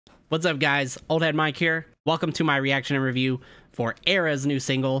What's up, guys? Oldhead Mike here. Welcome to my reaction and review for Erra's new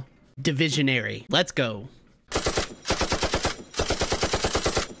single, Divisionary. Let's go.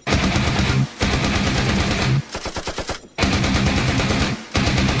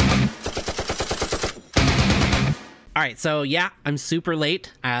 All right, so yeah, I'm super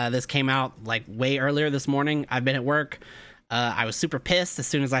late. This came out like way earlier this morning. I've been at work. I was super pissed as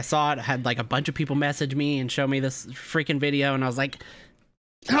soon as I saw it. I had like a bunch of people message me and show me this freaking video, and I was like,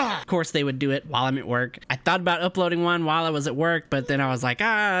 of course they would do it while I'm at work. I thought about uploading one while I was at work, but then I was like,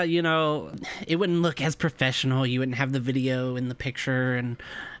 you know, it wouldn't look as professional. You wouldn't have the video in the picture and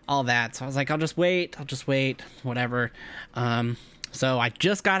all that. So I was like, I'll just wait, whatever. So I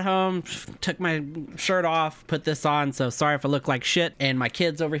just got home, took my shirt off, put this on. So sorry if I look like shit. And my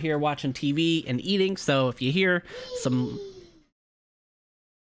kid's over here watching TV and eating. So if you hear some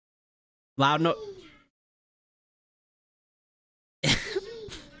loud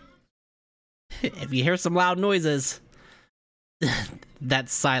if you hear some loud noises,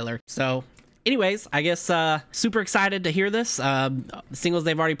 that's Siler. So anyways, I guess super excited to hear this. The singles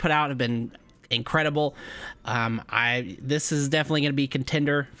they've already put out have been incredible. This is definitely going to be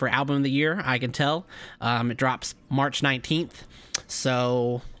contender for album of the year, I can tell. It drops March 19th.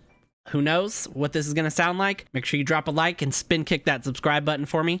 So who knows what this is going to sound like. Make sure you drop a like and spin kick that subscribe button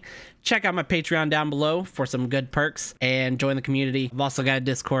for me. Check out my Patreon down below for some good perks and join the community. I've also got a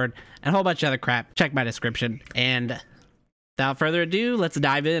Discord and a whole bunch of other crap. Check my description. And without further ado, let's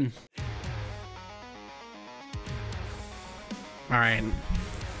dive in. All right.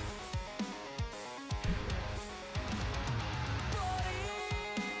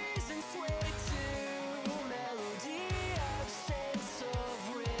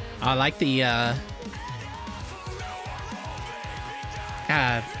 I like the God,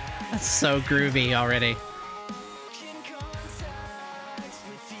 that's so groovy already.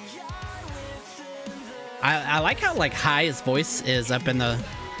 I like how like high his voice is up in the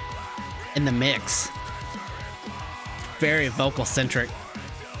mix. Very vocal centric.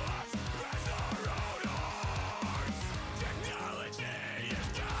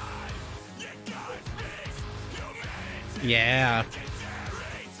 Yeah.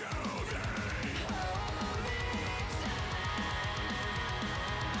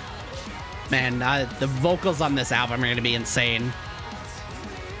 Man, the vocals on this album are going to be insane.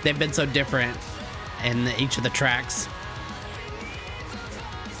 They've been so different in each of the tracks.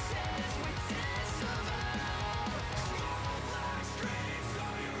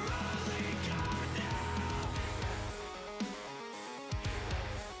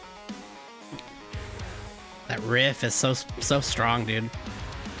 That riff is so strong, dude.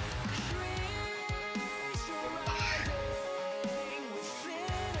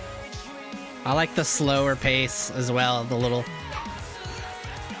 I like the slower pace as well, the little...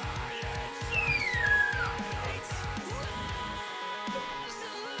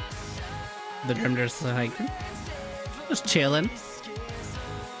 The drum just like... just chilling.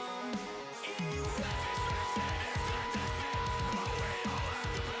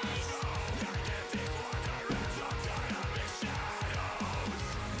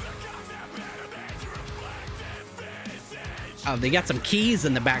 Oh, they got some keys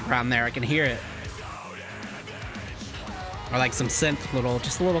in the background there. I can hear it. Or like some synth,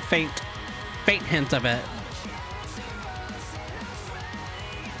 just a little faint hint of it.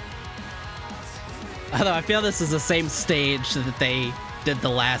 Although I feel this is the same stage that they did the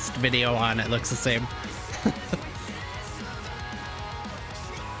last video on. It looks the same.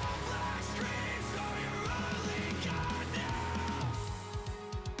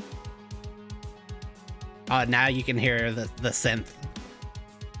 Oh, now you can hear the synth.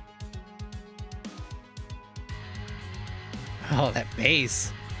 Oh, that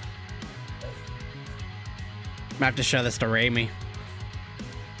bass. I'm gonna have to show this to Rami.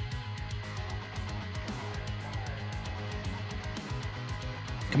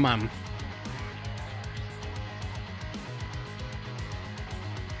 Come on.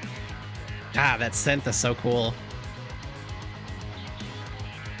 Ah, that synth is so cool.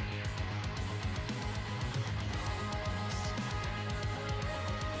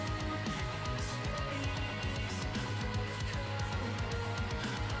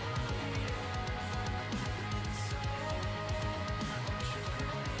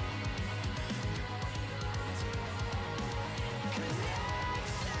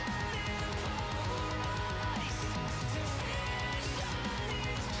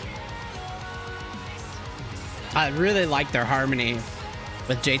 I really like their harmony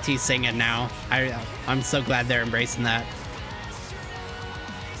with JT singing now. I'm so glad they're embracing that.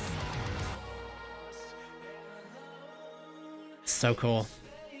 So cool.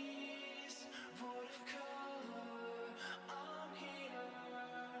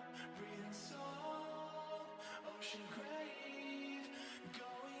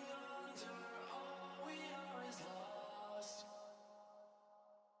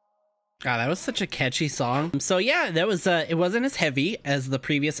 God, that was such a catchy song. So yeah, that was it wasn't as heavy as the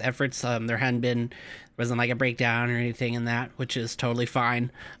previous efforts. Wasn't like a breakdown or anything in that, which is totally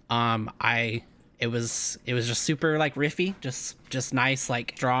fine. It was just super like riffy, just nice,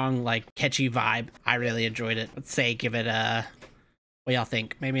 like strong, like catchy vibe. I really enjoyed it. Let's say give it a, what y'all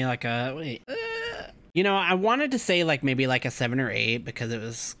think? Maybe like a you know, I wanted to say like maybe like a 7 or 8 because it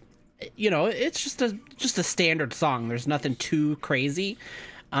was, you know, it's just a standard song. There's nothing too crazy.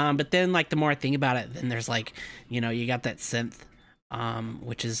 But then like the more I think about it, then there's like, you know, you got that synth,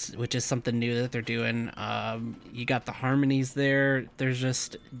 which is something new that they're doing. You got the harmonies there.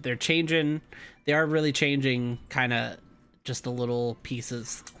 They're changing. They are really changing kind of just the little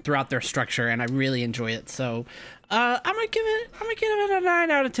pieces throughout their structure, and I really enjoy it. So I'm gonna give it a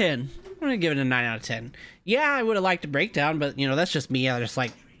 9 out of 10. I'm gonna give it a 9 out of 10. Yeah, I would have liked a breakdown, but you know, that's just me. I just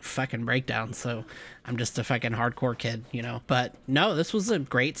like fucking breakdown, so I'm just a fucking hardcore kid, you know. But no, this was a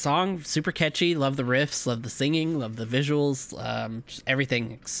great song, super catchy. Love the riffs, love the singing, love the visuals, just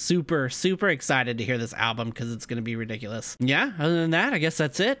everything. Super excited to hear this album because it's gonna be ridiculous. Yeah, other than that, I guess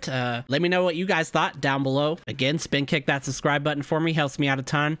that's it. Let me know what you guys thought down below. Again, kick that subscribe button for me, helps me out a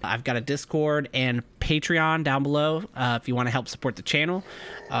ton. I've got a Discord and Patreon down below if you want to help support the channel.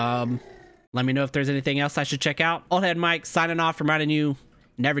 Let me know if there's anything else I should check out. Oldhead Mike signing off, reminding you,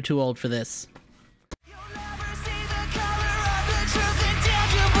 never too old for this.